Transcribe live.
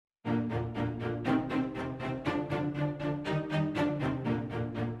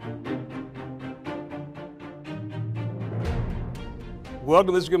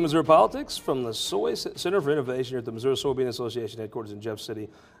Welcome to This Week in Missouri Politics from the Soy Center for Innovation here at the Missouri Soybean Association headquarters in Jeff City.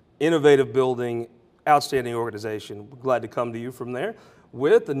 Innovative building, outstanding organization. We're glad to come to you from there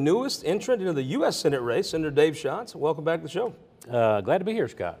with the newest entrant into the U.S. Senate race, Senator Dave Schatz. Welcome back to the show. Glad to be here,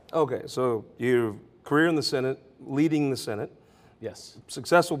 Scott. Okay, so your career in the Senate, leading the Senate. Yes.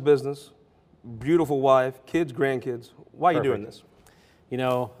 Successful business, beautiful wife, kids, grandkids. Why are you doing this? You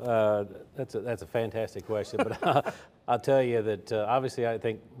know, that's a fantastic question, but I'll tell you that obviously I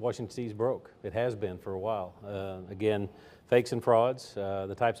think Washington D.C. is broke. It has been for a while. Again, fakes and frauds,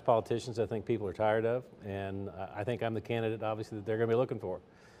 the types of politicians I think people are tired of, and I think I'm the candidate, obviously, that they're going to be looking for.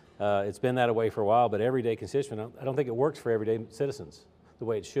 It's been that way for a while, but everyday constituent, I don't think it works for everyday citizens the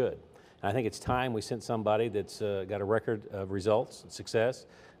way it should. And I think it's time we sent somebody that's got a record of results, success,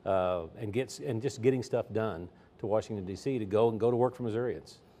 and just getting stuff done to Washington, D.C. to go to work for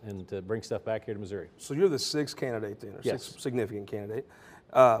Missourians and to bring stuff back here to Missouri. So you're the sixth candidate then, or yes. Sixth significant candidate.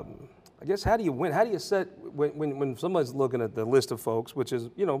 I guess how do you win? How do you set, when somebody's looking at the list of folks, which is,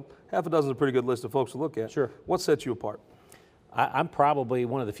 you know, half a dozen is a pretty good list of folks to look at. Sure. What sets you apart? I'm probably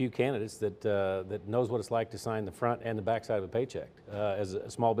one of the few candidates that knows what it's like to sign the front and the back side of a paycheck. As a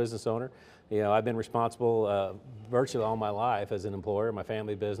small business owner, you know, I've been responsible virtually all my life as an employer. My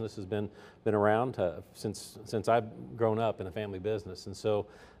family business has been around since I've grown up in a family business, and so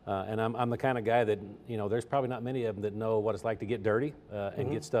and I'm the kind of guy that, you know, there's probably not many of them that know what it's like to get dirty and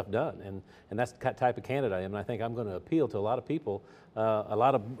get stuff done, and that's the type of candidate I am. And I think I'm going to appeal to a lot of people, a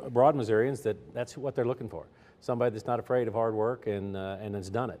lot of broad Missourians that's what they're looking for. Somebody that's not afraid of hard work and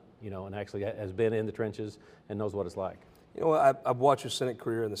has done it, you know, and actually has been in the trenches and knows what it's like. You know, I've watched your Senate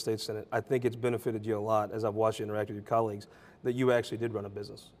career in the state Senate. I think it's benefited you a lot as I've watched you interact with your colleagues that you actually did run a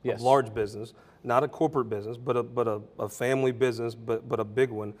business, yes. A large business, not a corporate business, but a family business, but a big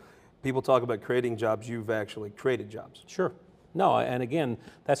one. People talk about creating jobs. You've actually created jobs. Sure. No, and again,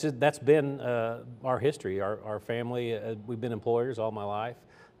 that's been our history. Our family, we've been employers all my life.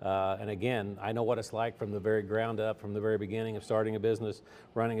 And again, I know what it's like from the very ground up, from the very beginning of starting a business,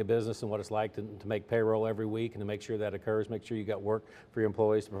 running a business, and what it's like to make payroll every week and to make sure that occurs, make sure you got work for your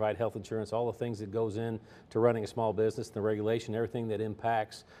employees, to provide health insurance, all the things that goes in to running a small business, the regulation, everything that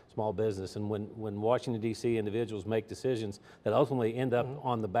impacts small business. And when Washington, D.C. individuals make decisions that ultimately end up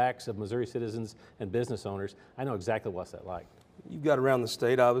on the backs of Missouri citizens and business owners, I know exactly what's that like. You've got around the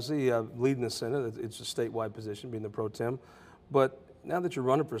state, obviously, leading the Senate. It's a statewide position, being the pro tem. But now that you're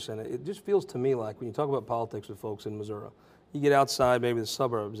running for Senate, it just feels to me like when you talk about politics with folks in Missouri, you get outside maybe the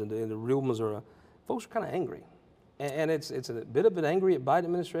suburbs into real Missouri, folks are kind of angry. And it's a bit of an angry at Biden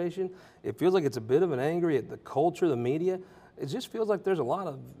administration. It feels like it's a bit of an angry at the culture, the media. It just feels like there's a lot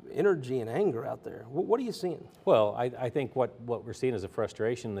of energy and anger out there. What are you seeing? Well, I think what we're seeing is a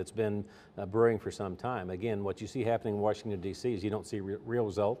frustration that's been brewing for some time. Again, what you see happening in Washington, D.C. is you don't see real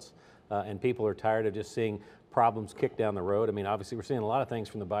results, and people are tired of just seeing problems kicked down the road. I mean, obviously, we're seeing a lot of things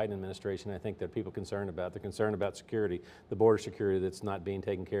from the Biden administration I think that people are concerned about. They're concerned about security, the border security that's not being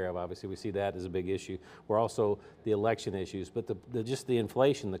taken care of. Obviously, we see that as a big issue. We're also the election issues, but just the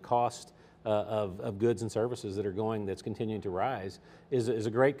inflation, the cost of goods and services that's continuing to rise is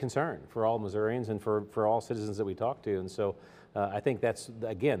a great concern for all Missourians and for all citizens that we talk to. And so I think that's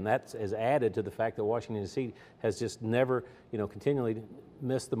added to the fact that Washington, D.C. has just never, you know, continually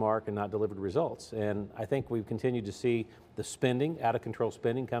missed the mark and not delivered results. And I think we've continued to see the spending, out of control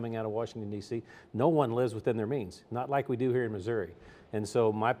spending coming out of Washington, D.C. No one lives within their means, not like we do here in Missouri. And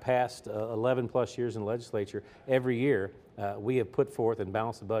so my past 11 plus years in the legislature, every year we have put forth and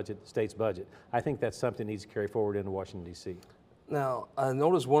balanced the budget, the state's budget. I think that's something that needs to carry forward into Washington, D.C. Now, I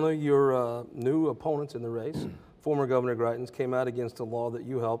noticed one of your new opponents in the race, former Governor Greitens, came out against a law that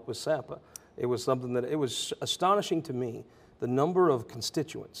you helped with SAPA. It was something that, it was astonishing to me, the number of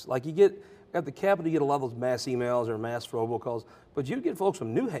constituents. Like you get, at the Capitol, you get a lot of those mass emails or mass robocalls, but you get folks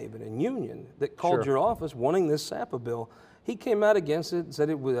from New Haven and Union that called your office wanting this SAPA bill. He came out against it and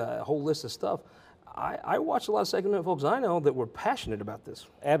said it was a whole list of stuff. I watched a lot of Second Amendment folks I know that were passionate about this.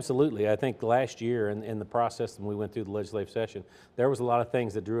 Absolutely. I think last year in the process when we went through the legislative session, there was a lot of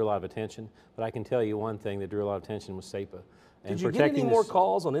things that drew a lot of attention, but I can tell you one thing that drew a lot of attention was SAPA. Did you get any more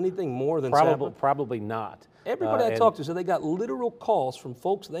calls on anything more than SAPA? Probably not. Everybody I talked to said they got literal calls from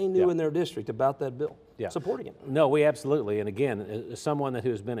folks they knew in their district about that bill, supporting it. No, we absolutely, and again, as someone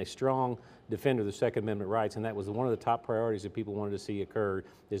who has been a strong defender of the Second Amendment rights, and that was one of the top priorities that people wanted to see occur,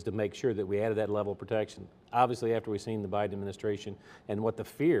 is to make sure that we added that level of protection. Obviously, after we've seen the Biden administration and what the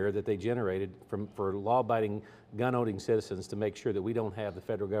fear that they generated for law-abiding gun-owning citizens to make sure that we don't have the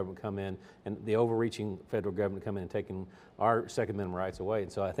federal government come in and the overreaching federal government come in and taking our Second Amendment rights away.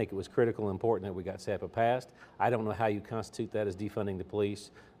 And so I think it was critical and important that we got SAPA passed. I don't know how you constitute that as defunding the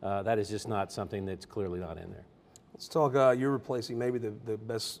police. That is just not something that's clearly not in there. Let's talk, you're replacing maybe the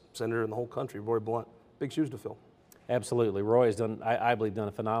best senator in the whole country, Roy Blunt. Big shoes to fill. Absolutely. Roy has done, I believe, done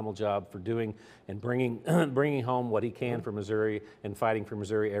a phenomenal job for doing and bringing, bringing home what he can for Missouri and fighting for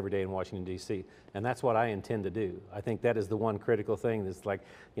Missouri every day in Washington, D.C. And that's what I intend to do. I think that is the one critical thing that's like,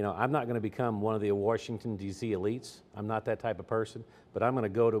 you know, I'm not going to become one of the Washington, D.C. elites. I'm not that type of person, but I'm going to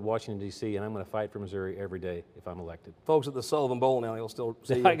go to Washington, D.C. and I'm going to fight for Missouri every day if I'm elected. Folks at the Sullivan Bowl now, you'll still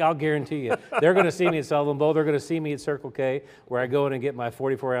see you. I'll guarantee you. They're going to see me at Sullivan Bowl. They're going to see me at Circle K, where I go in and get my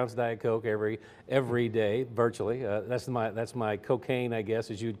 44-ounce Diet Coke every day, virtually. That's my cocaine, I guess,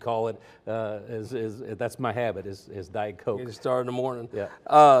 as you'd call it. That's my habit, is Diet Coke. You just start in the morning. Yeah.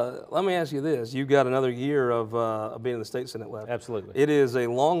 Let me ask you this. You've got another year of being in the state Senate left. Absolutely. It is a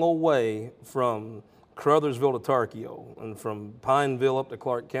long old way from Crothersville to Tarkio and from Pineville up to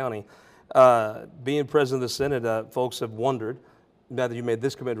Clark County. Being president of the Senate, folks have wondered, now that you made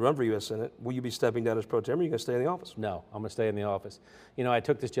this commitment to run for U.S. Senate, will you be stepping down as pro tem or are you going to stay in the office? No, I'm going to stay in the office. You know, I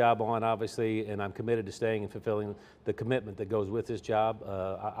took this job on, obviously, and I'm committed to staying and fulfilling the commitment that goes with this job.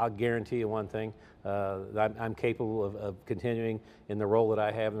 I'll guarantee you one thing, I'm capable of continuing in the role that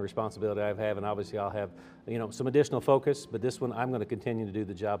I have and the responsibility I have, and obviously I'll have, you know, some additional focus, but this one I'm going to continue to do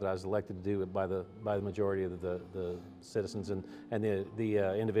the job that I was elected to do by the majority of the citizens and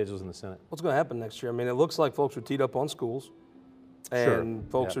the individuals in the Senate. What's going to happen next year? I mean, it looks like folks are teed up on schools. And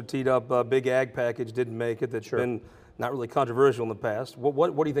folks are teed up. Big ag package didn't make it. That's been not really controversial in the past.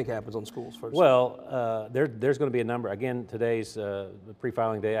 What do you think happens on schools first? Well, there's going to be a number. Again, today's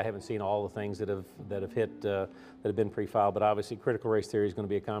pre-filing day. I haven't seen all the things that have hit that have been pre-filed, but obviously critical race theory is going to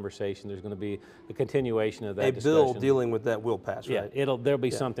be a conversation. There's going to be a continuation of that discussion. A bill dealing with that will pass, right? Yeah, there'll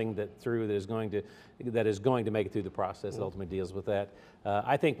be something that is going to make it through the process that ultimately deals with that.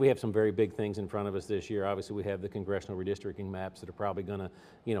 I think we have some very big things in front of us this year. Obviously, we have the congressional redistricting maps that are probably going to,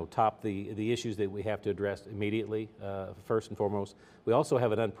 you know, top the issues that we have to address immediately. First and foremost, we also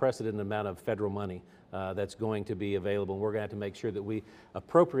have an unprecedented amount of federal money that's going to be available. And we're going to have to make sure that we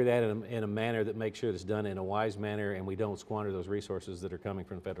appropriate that in a manner that makes sure it's done in a wise manner and we don't squander those resources that are coming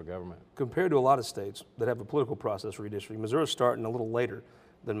from the federal government. Compared to a lot of states that have a political process for redistricting, Missouri's starting a little later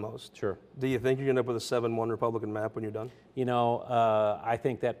than most. Sure. Do you think you're going to end up with a 7-1 Republican map when you're done? You know, I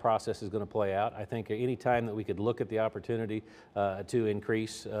think that process is going to play out. I think any time that we could look at the opportunity to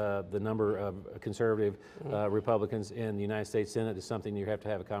increase the number of conservative Republicans in the United States Senate is something you have to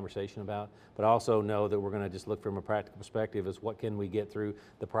have a conversation about. But I also know that we're going to just look from a practical perspective as what can we get through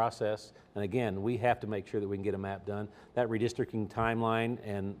the process. And again, we have to make sure that we can get a map done. That redistricting timeline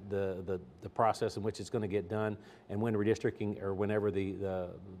and the process in which it's going to get done and when redistricting or whenever the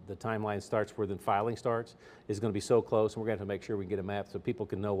timeline starts where the filing starts is going to be so close, and we're going to have to make sure we get a map so people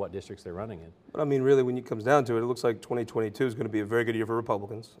can know what districts they're running in. But I mean, really, when it comes down to it, it looks like 2022 is going to be a very good year for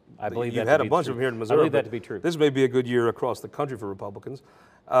Republicans. I believe You've had a bunch of them here in Missouri. I believe that to be true. This may be a good year across the country for Republicans.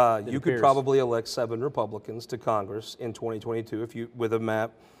 You could probably elect 7 Republicans to Congress in 2022 if you, with a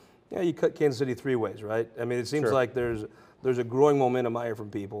map. Yeah, you cut Kansas City 3 ways, right? I mean, it seems like there's a growing momentum I hear from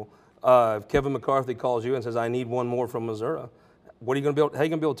people. If Kevin McCarthy calls you and says, "I need one more from Missouri," what are you going to be able? How are you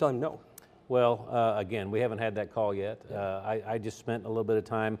going to be able to tell him no? Well, again, we haven't had that call yet. I just spent a little bit of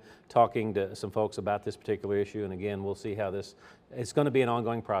time talking to some folks about this particular issue, and again, we'll see how this, it's going to be an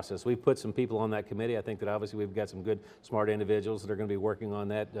ongoing process. We've put some people on that committee. I think that obviously we've got some good, smart individuals that are going to be working on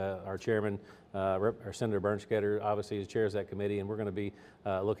that. Our chairman, our Senator Bernstetter, obviously chairs that committee, and we're going to be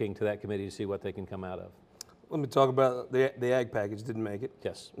looking to that committee to see what they can come out of. Let me talk about the ag package. Didn't make it.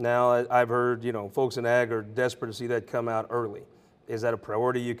 Yes. Now I've heard, you know, folks in ag are desperate to see that come out early. Is that a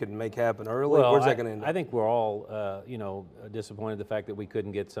priority you can make happen early? Well, where's that going to end up? I think we're all, you know, disappointed the fact that we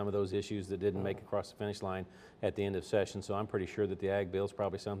couldn't get some of those issues that didn't make it across the finish line at the end of session. So I'm pretty sure that the ag bill is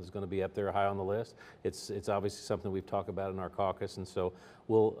probably something that's going to be up there high on the list. It's obviously something we've talked about in our caucus, and so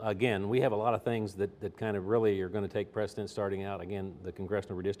again, we have a lot of things that kind of really are going to take precedence starting out. Again, the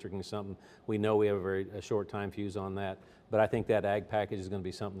congressional redistricting is something we know we have a short time fuse on that. But I think that ag package is going to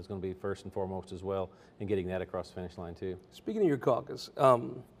be something that's going to be first and foremost as well, and getting that across the finish line too. Speaking of your caucus,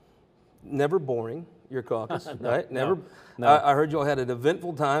 never boring, your caucus, right? Never. No. I heard you all had an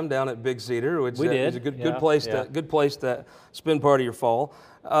eventful time down at Big Cedar, which is a good place to spend part of your fall.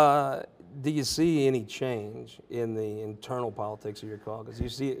 Do you see any change in the internal politics of your caucus? Do you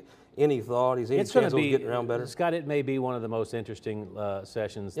see any thought? Is any chance of getting around better? Scott, it may be one of the most interesting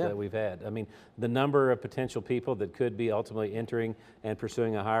sessions that we've had. I mean, the number of potential people that could be ultimately entering and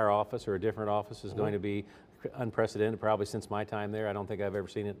pursuing a higher office or a different office is going to be unprecedented, probably since my time there. I don't think I've ever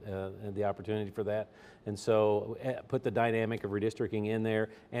seen it, the opportunity for that. And so put the dynamic of redistricting in there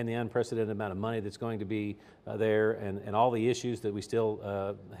and the unprecedented amount of money that's going to be there and all the issues that we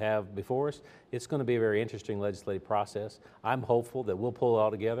still have before us. It's going to be a very interesting legislative process. I'm hopeful that we'll pull it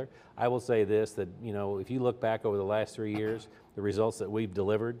all together. I will say this, that if you look back over the last 3 years, the results that we've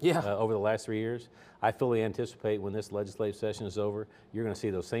delivered over the last 3 years, I fully anticipate when this legislative session is over, you're going to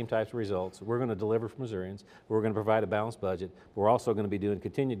see those same types of results. We're going to deliver for Missourians. We're going to provide a balanced budget. We're also going to be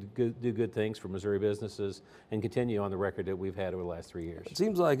continue to do good things for Missouri businesses and continue on the record that we've had over the last 3 years. It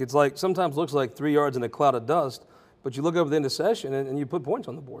seems like sometimes looks like 3 yards in a cloud of dust, but you look up at the end of session and you put points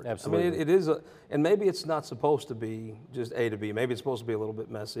on the board. Absolutely. I mean, it is, and maybe it's not supposed to be just A to B. Maybe it's supposed to be a little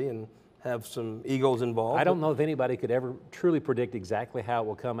bit messy and have some egos involved. I don't know if anybody could ever truly predict exactly how it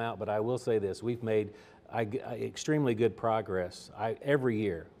will come out, but I will say this, we've made extremely good progress every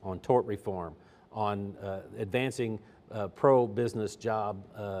year on tort reform, on advancing pro-business job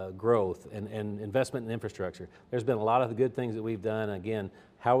growth and investment in infrastructure. There's been a lot of the good things that we've done. Again,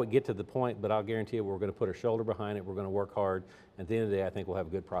 how we get to the point, but I'll guarantee you we're going to put our shoulder behind it. We're going to work hard. At the end of the day, I think we'll have a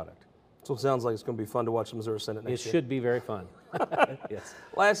good product. So it sounds like it's going to be fun to watch the Missouri Senate next year. It should be very fun. Yes.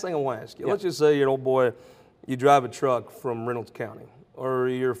 Last thing I want to ask you, let's just say you're an old boy, you drive a truck from Reynolds County, or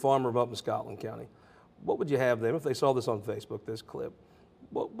you're a farmer up in Scotland County. What would you have them, if they saw this on Facebook, this clip,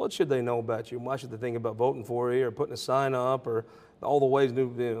 what should they know about you? Why should they think about voting for you or putting a sign up or all the ways,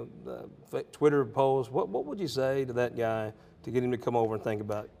 Twitter posts? What would you say to that guy to get him to come over and think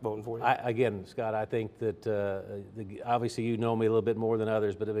about voting for you? Again, Scott, I think that obviously you know me a little bit more than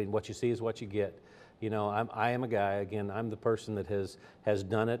others, but I mean, what you see is what you get. I am a guy, again, I'm the person that has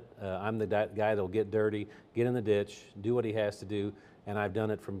done it. I'm the guy that'll get dirty, get in the ditch, do what he has to do, and I've done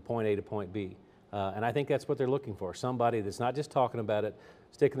it from point A to point B. And I think that's what they're looking for, somebody that's not just talking about it,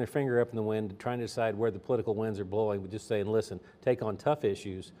 sticking their finger up in the wind, trying to decide where the political winds are blowing, but just saying, listen, take on tough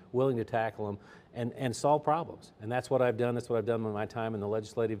issues, willing to tackle them, and solve problems. And that's what I've done. That's what I've done in my time in the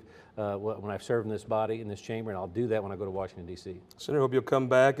legislative, when I've served in this body, in this chamber, and I'll do that when I go to Washington, D.C. Senator, I hope you'll come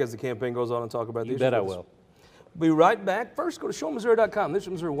back as the campaign goes on and talk about these issues. You bet I will. We'll be right back. First, go to showmissouri.com. This is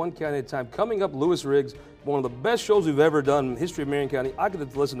Missouri one county at a time. Coming up, Lewis Riggs, one of the best shows we've ever done in the history of Marion County. I get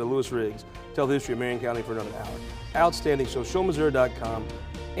to listen to Lewis Riggs tell the history of Marion County for another hour. Outstanding show, showmissouri.com.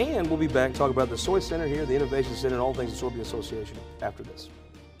 And we'll be back to talk about the Soy Center here, the Innovation Center, and all things the Soybean Association after this.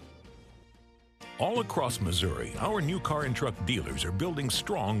 All across Missouri, our new car and truck dealers are building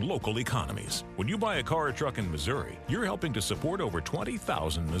strong local economies. When you buy a car or truck in Missouri, you're helping to support over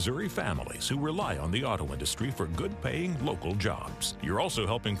 20,000 Missouri families who rely on the auto industry for good-paying local jobs. You're also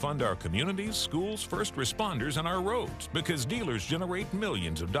helping fund our communities, schools, first responders, and our roads, because dealers generate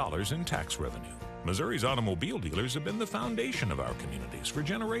millions of dollars in tax revenue. Missouri's automobile dealers have been the foundation of our communities for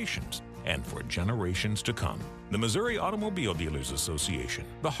generations and for generations to come. The Missouri Automobile Dealers Association,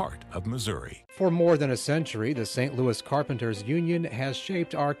 the heart of Missouri. For more than a century, the St. Louis Carpenters Union has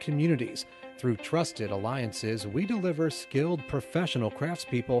shaped our communities. Through trusted alliances, we deliver skilled professional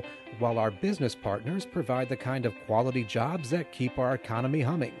craftspeople while our business partners provide the kind of quality jobs that keep our economy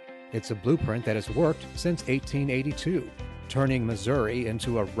humming. It's a blueprint that has worked since 1882. Turning Missouri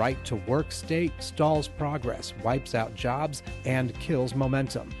into a right-to-work state stalls progress, wipes out jobs, and kills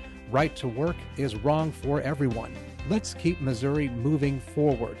momentum. Right to work is wrong for everyone. Let's keep Missouri moving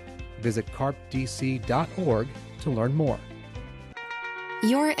forward. Visit carpdc.org to learn more.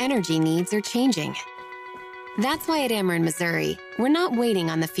 Your energy needs are changing. That's why at Ameren, Missouri, we're not waiting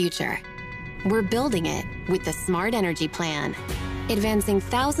on the future. We're building it with the Smart Energy Plan, advancing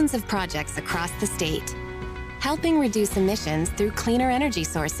thousands of projects across the state, helping reduce emissions through cleaner energy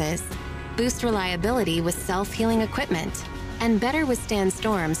sources, boost reliability with self-healing equipment, and better withstand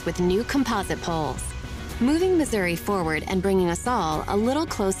storms with new composite poles. Moving Missouri forward and bringing us all a little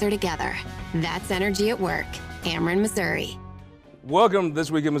closer together. That's energy at work. Ameren, Missouri. Welcome to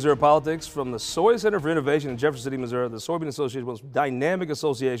This Week in Missouri Politics from the Soy Center for Innovation in Jefferson City, Missouri. The Soybean Association, one of the most dynamic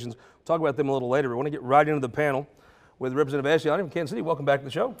associations. We'll talk about them a little later. We want to get right into the panel with Representative Ashley Aune from Kansas City. Welcome back to the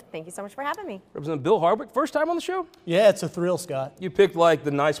show. Thank you so much for having me. Representative Bill Hardwick, first time on the show? Yeah, it's a thrill, Scott. You picked like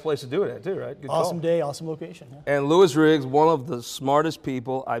the nice place to do it at too, right? Good awesome call. Day, awesome location. Yeah. And Lewis Riggs, one of the smartest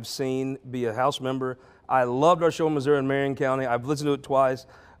people I've seen be a House member. I loved our show in Missouri and Marion County. I've listened to it twice.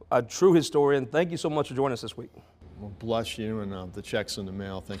 A true historian. Thank you so much for joining us this week. Well, bless you, and the check's in the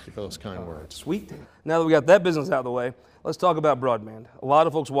mail. Thank you for those kind words. Sweet. Now that we got that business out of the way, let's talk about broadband. A lot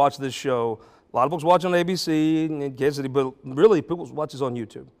of folks watch this show. A lot of folks watch on ABC in Kansas City, but really people watch this on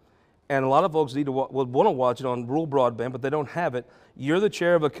YouTube. And a lot of folks would want to watch it on rural broadband, but they don't have it. You're the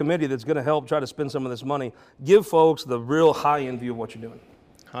chair of a committee that's going to help try to spend some of this money. Give folks the real high-end view of what you're doing.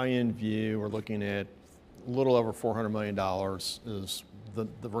 High-end view, we're looking at a little over $400 million is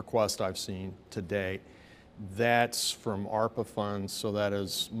the request I've seen to date. That's from ARPA funds, so that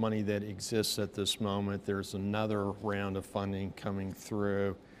is money that exists at this moment. There's another round of funding coming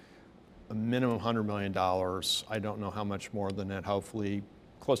through, a minimum $100 million. I don't know how much more than that, hopefully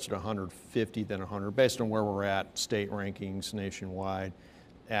closer to 150 than 100, based on where we're at, state rankings nationwide,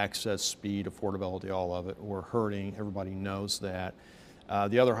 access, speed, affordability, all of it. We're hurting, everybody knows that.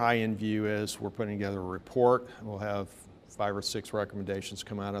 The other high-end view is we're putting together a report. We'll have 5 or 6 recommendations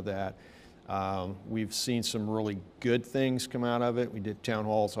come out of that. We've seen some really good things come out of it. We did town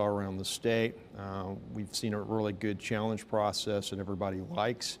halls all around the state. We've seen a really good challenge process that everybody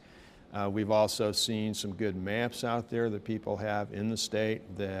likes. We've also seen some good maps out there that people have in the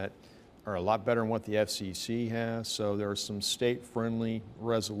state that are a lot better than what the FCC has. So there are some state-friendly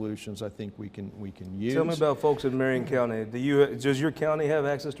resolutions I think we can use. Tell me about folks in Marion County. Does your county have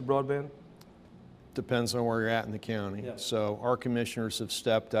access to broadband? Depends on where you're at in the county. Yeah. So our commissioners have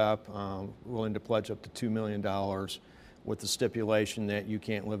stepped up, willing to pledge up to $2 million with the stipulation that you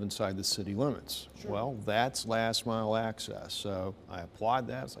can't live inside the city limits. Sure. Well, that's last mile access. So I applaud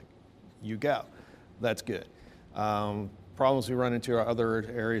that. It's like, you go. That's good. Problems we run into are other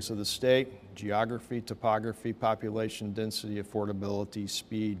areas of the state: geography, topography, population density, affordability,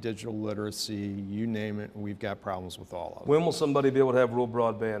 speed, digital literacy, you name it. We've got problems with all of it. When will somebody be able to have rural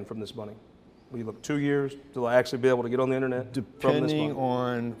broadband from this money? Will you look 2 years till I actually be able to get on the internet from this money? Depending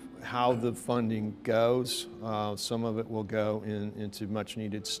on how the funding goes, some of it will go into much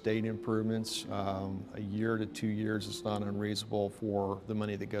needed state improvements. A year to 2 years is not unreasonable for the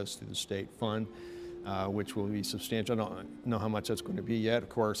money that goes through the state fund, which will be substantial. I don't know how much that's going to be yet. Of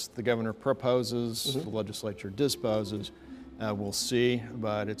course, the governor proposes, the legislature disposes. We'll see,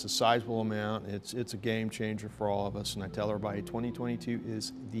 but it's a sizable amount. It's a game changer for all of us, and I tell everybody 2022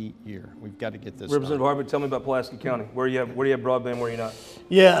 is the year. We've got to get this Representative done. Hardwick, tell me about Pulaski County. Where do you have broadband, where are you not?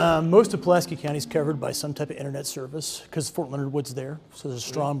 Yeah, most of Pulaski County is covered by some type of internet service because Fort Leonard Wood's there, so there's a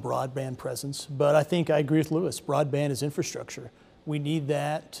strong broadband presence. But I think I agree with Lewis. Broadband is infrastructure. We need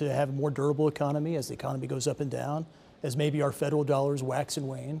that to have a more durable economy as the economy goes up and down, as maybe our federal dollars wax and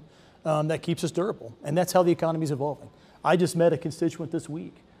wane. That keeps us durable, and that's how the economy is evolving. I just met a constituent this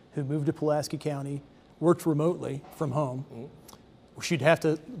week who moved to Pulaski County, worked remotely from home. She'd have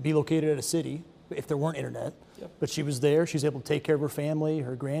to be located at a city if there weren't internet, but she was there. She's able to take care of her family,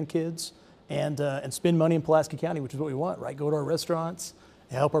 her grandkids, and spend money in Pulaski County, which is what we want, right? Go to our restaurants,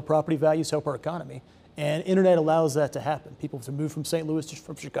 help our property values, help our economy. And internet allows that to happen. People to move from St. Louis,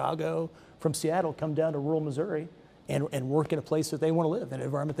 from Chicago, from Seattle, come down to rural Missouri and work in a place that they want to live, in an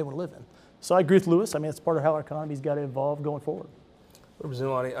environment they want to live in. So I agree with Lewis. I mean, it's part of how our economy's got to evolve going forward.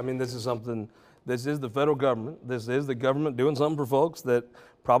 Representative Aune, I mean, this is the federal government. This is the government doing something for folks that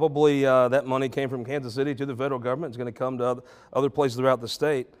probably that money came from Kansas City to the federal government. It's going to come to other places throughout the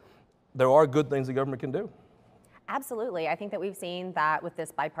state. There are good things the government can do. Absolutely. I think that we've seen that with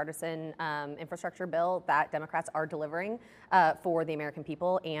this bipartisan infrastructure bill that Democrats are delivering for the American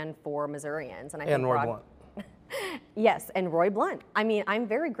people and for Missourians. And I think Roy Blunt. Yes, and Roy Blunt. I mean, I'm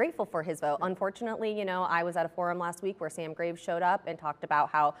very grateful for his vote. Unfortunately, you know, I was at a forum last week where Sam Graves showed up and talked about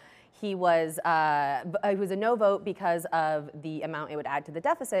how he was a no vote because of the amount it would add to the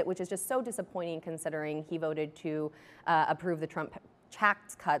deficit, which is just so disappointing considering he voted to approve the Trump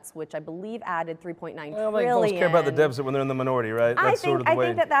tax cuts, which I believe added $3.9 trillion. Folks care about the deficit when they're in the minority, right? I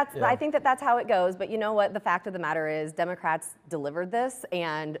think that that's how it goes. But you know what? The fact of the matter is, Democrats delivered this,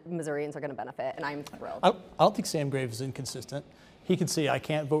 and Missourians are going to benefit, and I'm thrilled. I don't think Sam Graves is inconsistent. He can say, I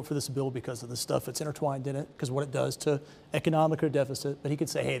can't vote for this bill because of the stuff that's intertwined in it, because what it does to economic or deficit. But he could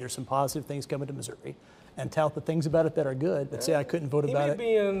say, hey, there's some positive things coming to Missouri, and tout the things about it that are good, but say I couldn't vote about it. He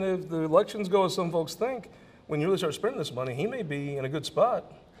may be in, if the elections go as some folks think, when you really start spending this money, he may be in a good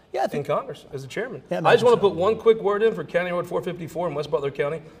spot in Congress as the chairman. Yeah, I just want to put one quick word in for County Road 454 in West Butler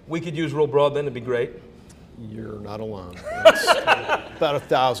County. We could use rural broadband, it'd be great. You're not alone. It's about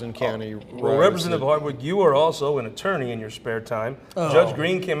 1,000 county roads. Well, Representative Hardwick, you are also an attorney in your spare time. Judge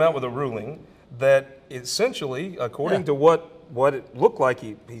Green came out with a ruling that essentially, according to what it looked like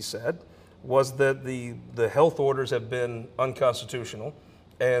he said, was that the health orders have been unconstitutional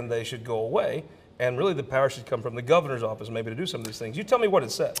and they should go away. And really the power should come from the governor's office maybe to do some of these things. You tell me what it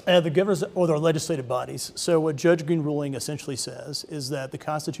said. The governor's or their legislative bodies. So what Judge Green ruling essentially says is that the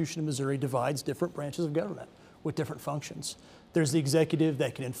Constitution of Missouri divides different branches of government with different functions. There's the executive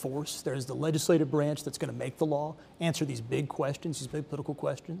that can enforce. There's the legislative branch that's going to make the law, answer these big questions, these big political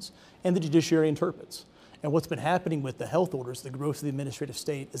questions, and the judiciary interprets. And what's been happening with the health orders, the growth of the administrative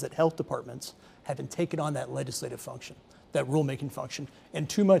state, is that health departments have been taking on that legislative function, that rulemaking function, and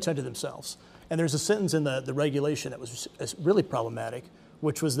too much unto themselves. And there's a sentence in the regulation that was really problematic,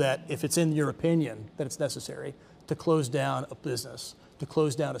 which was that if it's in your opinion that it's necessary to close down a business, to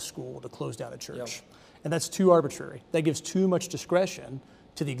close down a school, to close down a church. Yep. And that's too arbitrary. That gives too much discretion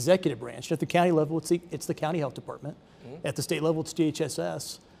to the executive branch. At the county level, it's the county health department. Mm-hmm. At the state level, it's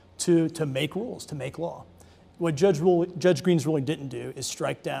DHSS to make rules, to make law. What Judge Green's ruling didn't do is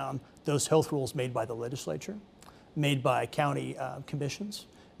strike down those health rules made by the legislature, made by county commissions,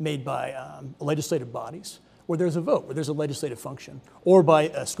 made by legislative bodies, where there's a vote, where there's a legislative function, or by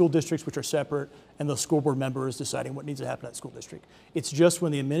school districts which are separate and the school board members deciding what needs to happen at school district. It's just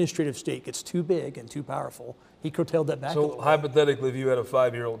when the administrative state gets too big and too powerful, he curtailed that back a little bit. So hypothetically, if you had a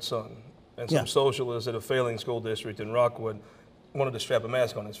 5-year-old son and some socialists at a failing school district in Rockwood wanted to strap a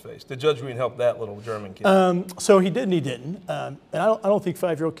mask on his face, did Judge Green help that little German kid? So he did and he didn't. And I don't think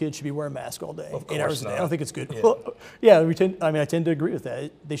 5-year-old kids should be wearing masks all day, of 8 hours a day. not. I don't think it's good. Yeah, Well, yeah, I tend to agree with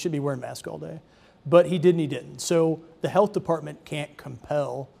that. They should be wearing masks all day. But he did and he didn't. So the health department can't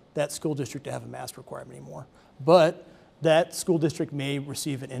compel that school district to have a mask requirement anymore. But that school district may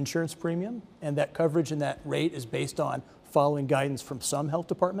receive an insurance premium, and that coverage and that rate is based on following guidance from some health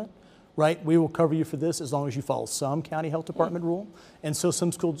department, right? We will cover you for this as long as you follow some county health department rule. And so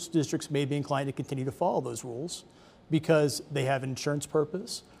some school districts may be inclined to continue to follow those rules because they have an insurance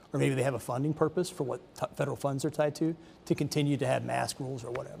purpose, or maybe they have a funding purpose for what federal funds are tied to continue to have mask rules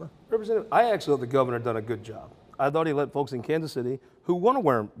or whatever. Representative, I actually thought the governor done a good job. I thought he let folks in Kansas City who want to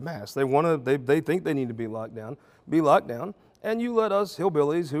wear masks, they think they need to be locked down, and you let us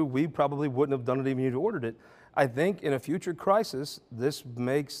hillbillies who we probably wouldn't have done it even if you ordered it. I think in a future crisis, this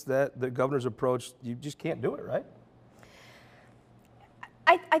makes that the governor's approach, you just can't do it, right?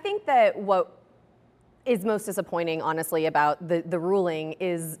 I think that what is most disappointing, honestly, about the ruling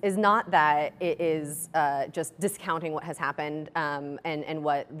is not that it is just discounting what has happened and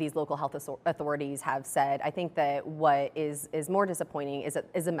what these local health authorities have said. I think that what is more disappointing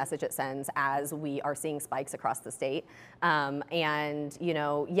is a message it sends as we are seeing spikes across the state. And, you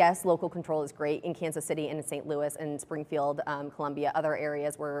know, yes, local control is great in Kansas City and in St. Louis and Springfield, Columbia, other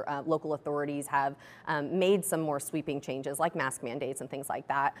areas where local authorities have made some more sweeping changes like mask mandates and things like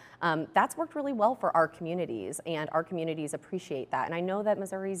that. That's worked really well for our communities, and our communities appreciate that. And I know that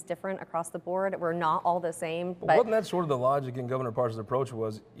Missouri's different across the board. We're not all the same. But wasn't that sort of the logic in Governor Parsons' approach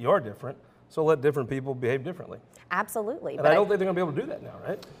was, you're different, so let different people behave differently? Absolutely. And I don't think they're going to be able to do that now,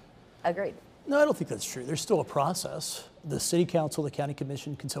 right? Agreed. No, I don't think that's true. There's still a process. The city council, the county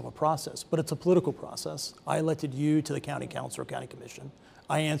commission can still have a process, but it's a political process. I elected you to the county council or county commission.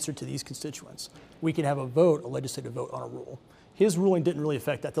 I answer to these constituents. We can have a vote, a legislative vote on a rule. His ruling didn't really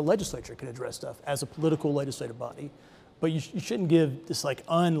affect that. The legislature can address stuff as a political legislative body, but you shouldn't give this like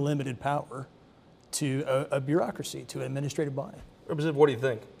unlimited power to a bureaucracy, to an administrative body. Representative, what do you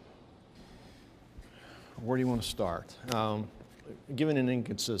think? Where do you want to start? Given an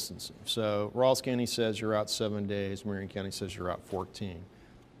inconsistency. So Rawls County says you're out 7 days, Marion County says you're out 14.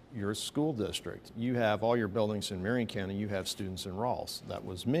 You're a school district. You have all your buildings in Marion County, you have students in Rawls. That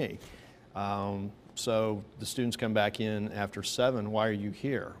was me. So the students come back in after 7, why are you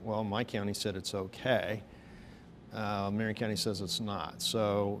here? Well, my county said it's okay. Marion County says it's not.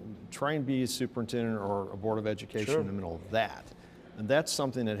 So try and be a superintendent or a board of education in the middle of that. And that's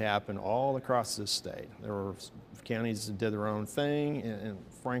something that happened all across this state. There were counties that did their own thing, and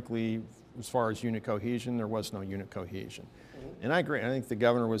frankly, as far as unit cohesion, there was no unit cohesion. And I agree, I think the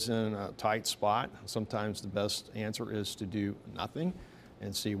governor was in a tight spot. Sometimes the best answer is to do nothing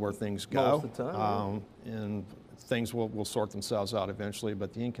and see where things go. Most of the time, and things will sort themselves out eventually,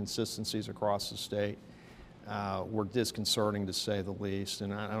 but the inconsistencies across the state were disconcerting to say the least.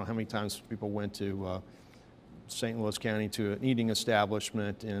 And I don't know how many times people went to St. Louis County to an eating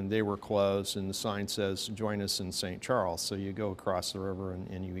establishment and they were closed and the sign says, join us in St. Charles. So you go across the river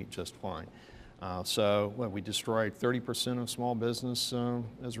and you eat just fine. So we destroyed 30% of small business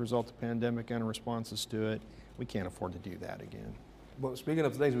as a result of the pandemic and responses to it. We can't afford to do that again. Well, speaking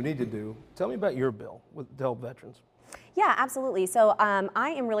of things we need to do, tell me about your bill to help veterans. Yeah, absolutely. So I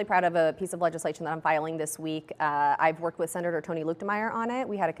am really proud of a piece of legislation that I'm filing this week. I've worked with Senator Tony Luetkemeyer on it.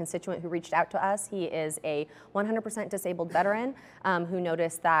 We had a constituent who reached out to us. He is a 100% disabled veteran who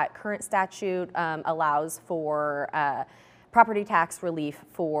noticed that current statute allows for property tax relief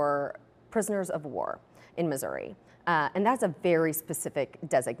for prisoners of war in Missouri. And that's a very specific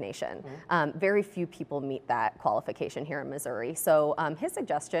designation. Very few people meet that qualification here in Missouri. So his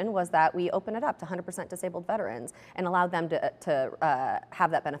suggestion was that we open it up to 100% disabled veterans and allow them to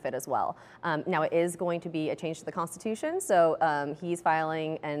have that benefit as well. Now it is going to be a change to the Constitution, so he's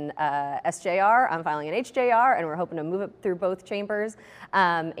filing an SJR, I'm filing an HJR, and we're hoping to move it through both chambers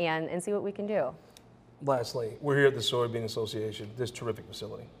and see what we can do. Lastly, we're here at the Soybean Association, this terrific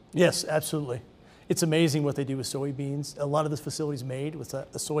facility. Yes, absolutely. It's amazing what they do with soybeans. A lot of this facility is made with a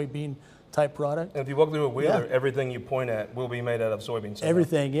soybean type product. And if you walk through a Wheeler, everything you point at will be made out of soybeans.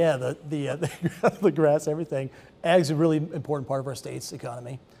 Everything, yeah, the grass, everything. Ag's a really important part of our state's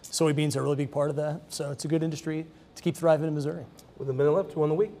economy. Soybeans are a really big part of that, so it's a good industry to keep thriving in Missouri. With a minute left, who won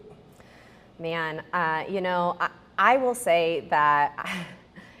the week? Man, you know, I will say that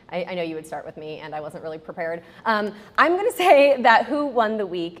I know you would start with me, and I wasn't really prepared. I'm going to say that who won the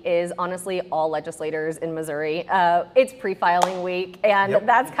week is honestly all legislators in Missouri. It's pre-filing week, and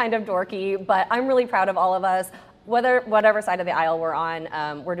that's kind of dorky, but I'm really proud of all of us. Whatever side of the aisle we're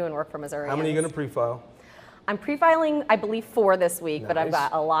on, we're doing work for Missouri. How many are you going to pre-file? I'm pre-filing, I believe, 4 this week, but I've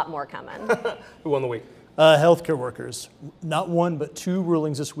got a lot more coming. Who won the week? Healthcare workers. Not 1, but 2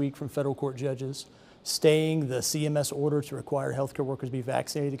 rulings this week from federal court judges, staying the CMS order to require healthcare workers be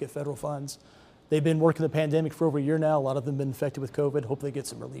vaccinated to get federal funds. They've been working the pandemic for over a year now. A lot of them have been infected with COVID. Hope they get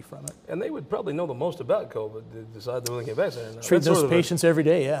some relief from it. And they would probably know the most about COVID to decide they're going to get vaccinated. Treat those patients every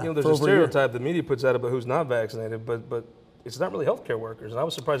day, yeah. You know, there's a stereotype the media puts out about who's not vaccinated, but it's not really healthcare workers, and I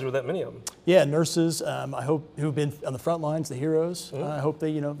was surprised there were that many of them. Yeah, nurses. I hope who've been on the front lines, the heroes. I hope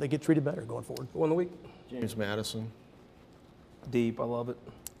they, they get treated better going forward. Who won the week? James Madison. Deep, I love it.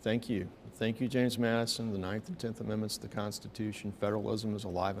 Thank you. Thank you, James Madison. The 9th and 10th Amendments to the Constitution. Federalism is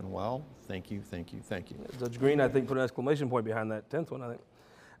alive and well. Thank you, thank you, thank you. Judge Green, I think, put an exclamation point behind that 10th one, I think.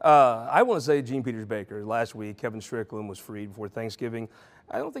 I want to say Jean Peters Baker. Last week, Kevin Strickland was freed before Thanksgiving.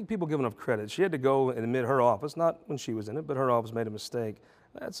 I don't think people give enough credit. She had to go and admit her office, not when she was in it, but her office made a mistake.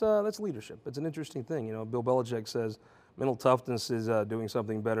 That's leadership. It's an interesting thing. You know, Bill Belichick says mental toughness is doing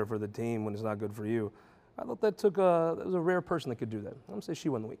something better for the team when it's not good for you. I thought that was a rare person that could do that. I'm going to say she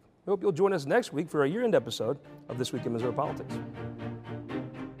won the week. I hope you'll join us next week for our year-end episode of This Week in Missouri Politics.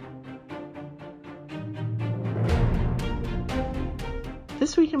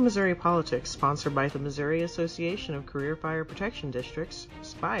 This Week in Missouri Politics, sponsored by the Missouri Association of Career Fire Protection Districts,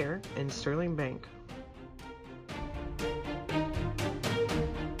 SPIRE, and Sterling Bank.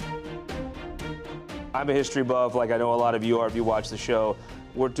 I'm a history buff, like I know a lot of you are if you watch the show.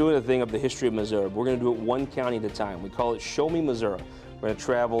 We're doing a thing of the history of Missouri. We're going to do it one county at a time. We call it Show Me Missouri. We're going to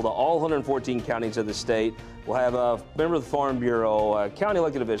travel to all 114 counties of the state. We'll have a member of the Farm Bureau, county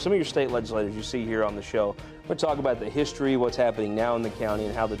elected officials, some of your state legislators you see here on the show. We're going to talk about the history, what's happening now in the county,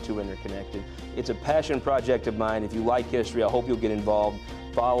 and how the two are interconnected. It's a passion project of mine. If you like history, I hope you'll get involved.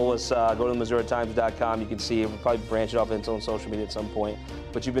 Follow us, go to MissouriTimes.com. You can see it. We'll probably branch it off into on social media at some point.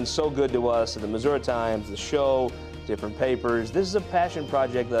 But you've been so good to us, at the Missouri Times, the show, different papers. This is a passion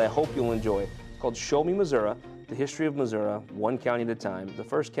project that I hope you'll enjoy. It's called Show Me Missouri, the history of Missouri, one county at a time. The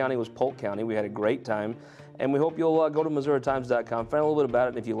first county was Polk County. We had a great time. And we hope you'll go to MissouriTimes.com, find a little bit about it.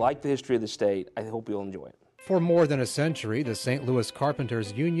 And if you like the history of the state, I hope you'll enjoy it. For more than a century, the St. Louis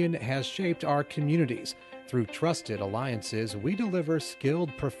Carpenters Union has shaped our communities. Through trusted alliances, we deliver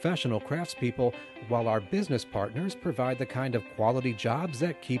skilled professional craftspeople while our business partners provide the kind of quality jobs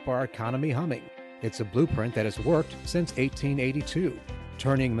that keep our economy humming. It's a blueprint that has worked since 1882.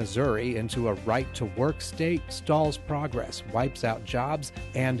 Turning Missouri into a right-to-work state stalls progress, wipes out jobs,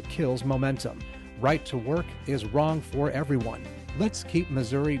 and kills momentum. Right to work is wrong for everyone. Let's keep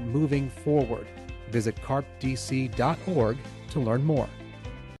Missouri moving forward. Visit carpdc.org to learn more.